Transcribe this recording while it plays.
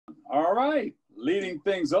All right. Leading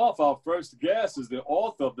things off, our first guest is the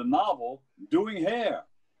author of the novel, Doin Hair,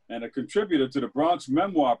 and a contributor to the Bronx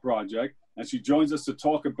Memoir Project. And she joins us to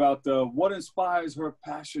talk about what inspires her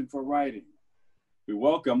passion for writing. We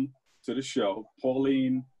welcome to the show,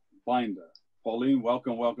 Pauline Binder. Pauline,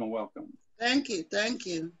 welcome, welcome, welcome. Thank you, thank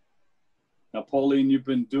you. Now, Pauline, you've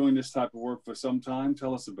been doing this type of work for some time.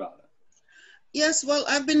 Tell us about it. Yes, well,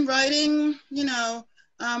 I've been writing,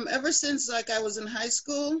 ever since I was in high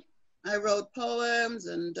school. I wrote poems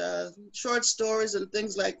and short stories and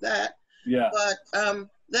things like that. Yeah. But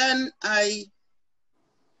then I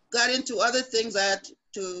got into other things. I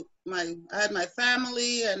had my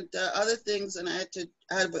family and other things, and I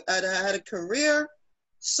had a career.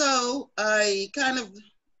 So I kind of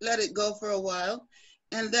let it go for a while.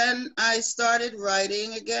 And then I started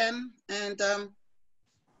writing again. And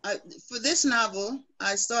for this novel,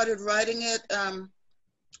 I started writing it,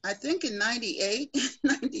 I think in 98.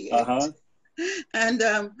 Uh-huh. And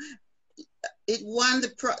it won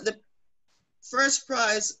the first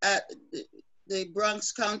prize at the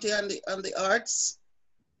Bronx County on the Arts.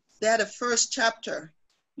 They had a first chapter.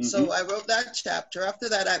 Mm-hmm. So I wrote that chapter. After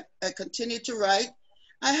that, I continued to write.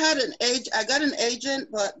 I got an agent,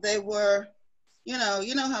 but they were, you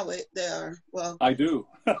know how they are. Well, I do.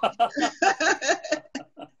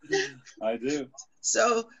 I do.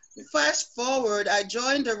 So fast forward, I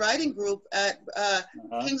joined a writing group at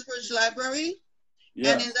Kingsbridge Library.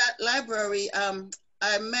 Yes. And in that library,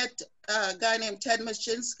 I met a guy named Ted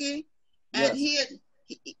Mashinsky, and yes.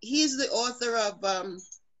 he's the author of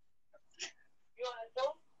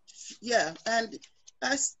yeah, and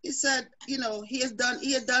he said, he had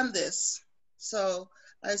done this. So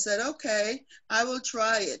I said, okay, I will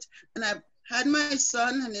try it. And I had my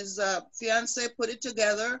son and his fiance put it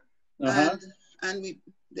together, and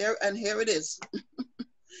here it is.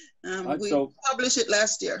 We published it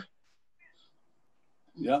last year.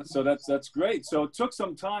 Yeah, so that's great. So it took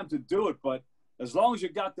some time to do it, but as long as you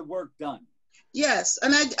got the work done. Yes,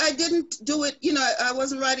 and I didn't do it, I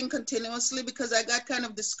wasn't writing continuously because I got kind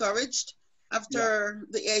of discouraged after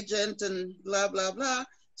the agent and blah, blah, blah.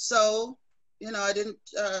 So, I didn't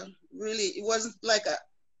really, it wasn't like a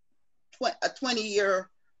 20-year,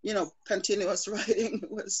 continuous writing.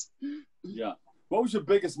 It was. Yeah. What was your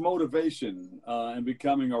biggest motivation in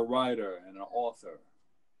becoming a writer and an author?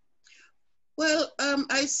 Well,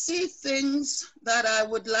 I see things that I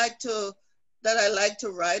like to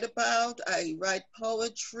write about. I write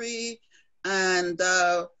poetry and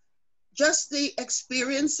just the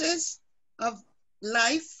experiences of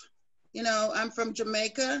life. I'm from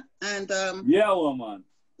Jamaica, and yeah, woman.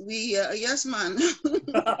 We yes, man.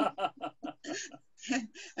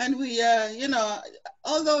 And we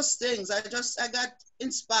all those things. I got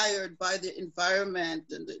inspired by the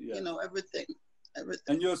environment and everything.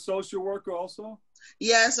 And you're a social worker also?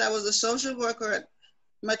 Yes, I was a social worker at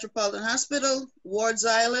Metropolitan Hospital, Wards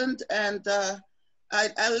Island, and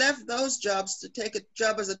I left those jobs to take a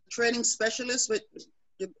job as a training specialist with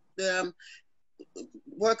the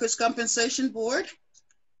Workers' Compensation Board,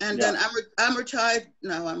 and then I'm retired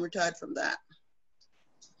now. I'm retired from that.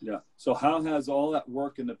 Yeah. So how has all that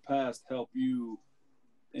work in the past helped you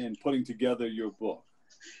in putting together your book?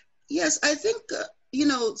 Yes, I think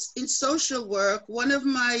in social work, one of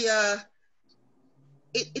my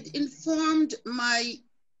it informed my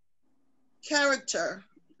character,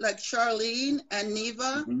 like Charlene and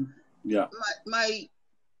Neva. Mm-hmm. Yeah. My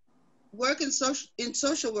work in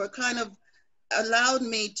social work kind of allowed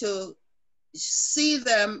me to see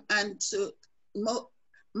them and to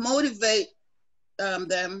motivate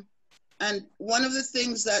them. And one of the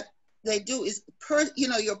things that they do is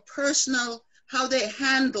your personal, how they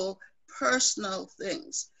handle personal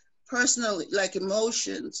things, personal, like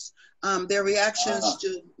emotions, their reactions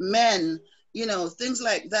to men, things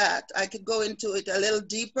like that. I could go into it a little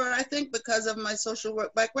deeper, I think, because of my social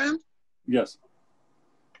work background. Yes.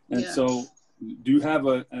 And so do you have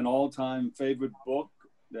an all-time favorite book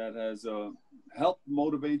that has helped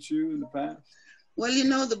motivate you in the past? Well,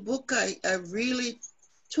 the book I really,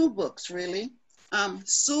 two books really.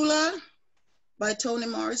 Sula by Toni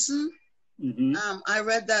Morrison. Mm-hmm. I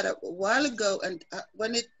read that a while ago, and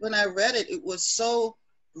when I read it, it was so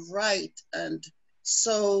right and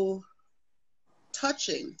so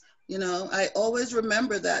touching. I always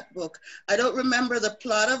remember that book. I don't remember the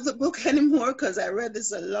plot of the book anymore because I read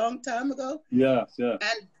this a long time ago. Yeah, yeah.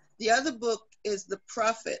 And the other book is The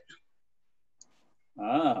Prophet.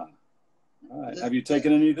 All right. Have you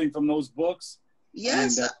taken anything from those books?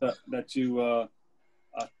 Yes. That you, a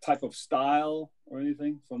type of style or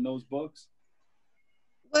anything from those books?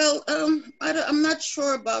 Well, I'm not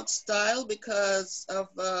sure about style because of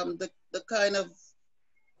the kind of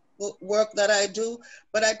work that I do,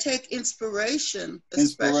 but I take inspiration,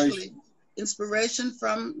 especially inspiration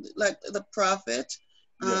from like the prophet.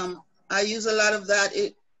 Yes. I use a lot of that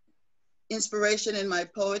inspiration in my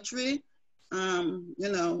poetry, you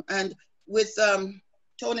know, and with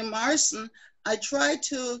Toni Morrison, I try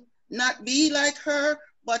to not be like her,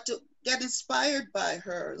 but to get inspired by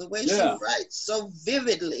her, the way she writes so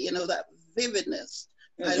vividly, you know, that vividness.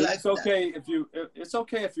 I like it's okay that. It's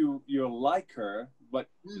okay if you're like her, but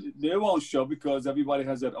they won't show because everybody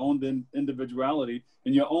has their own individuality,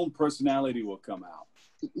 and your own personality will come out.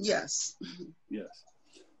 Yes. Yes.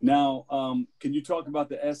 Now, can you talk about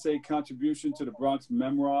the essay contribution to the Bronx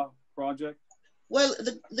Memoir Project? Well,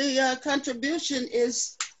 the contribution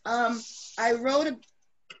is I wrote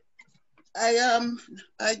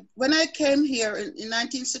when I came here in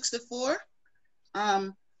 1964,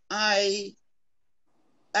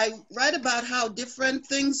 I write about how different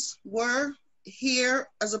things were here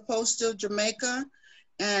as opposed to Jamaica,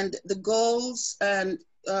 and the goals and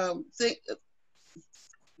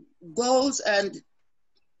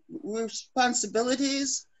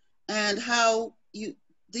responsibilities, and how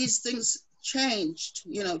these things changed,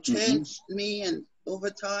 you know, changed me and over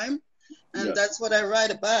time. And that's what I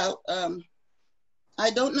write about.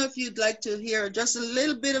 I don't know if you'd like to hear just a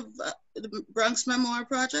little bit of the Bronx Memoir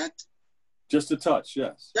Project. Just a touch,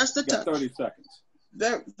 yes. Just a touch. 30 seconds.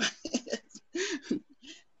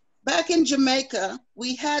 Back in Jamaica,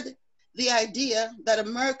 we had the idea that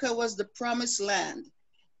America was the promised land.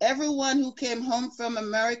 Everyone who came home from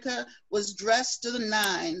America was dressed to the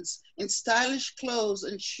nines in stylish clothes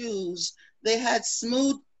and shoes. They had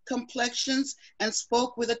smooth complexions and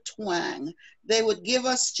spoke with a twang. They would give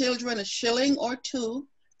us children a shilling or two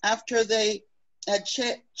after they had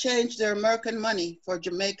changed their American money for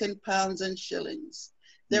Jamaican pounds and shillings.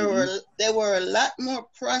 They were a lot more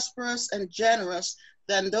prosperous and generous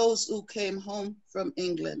than those who came home from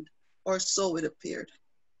England, or so it appeared.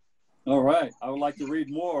 All right, I would like to read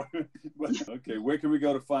more. Okay, where can we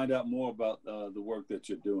go to find out more about the work that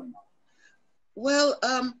you're doing? Well,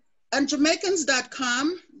 on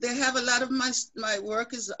Jamaicans.com, they have a lot of my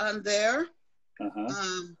work is on there.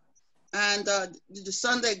 And the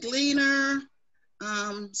Sunday Gleaner,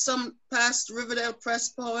 some past Riverdale Press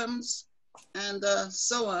poems, and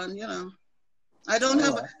so on, you know. I don't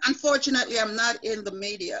have, unfortunately, I'm not in the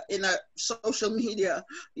media, in social media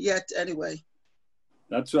yet anyway.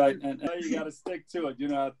 That's right, and you got to stick to it. You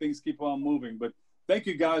know, things keep on moving. But thank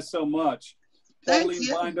you guys so much. Pauline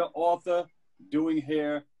Binder, author, Doing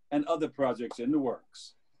Hair, and other projects in the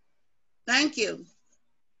works. Thank you.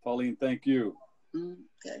 Pauline, thank you.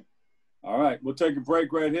 Okay. All right, we'll take a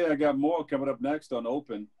break right here. I got more coming up next on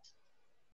Open.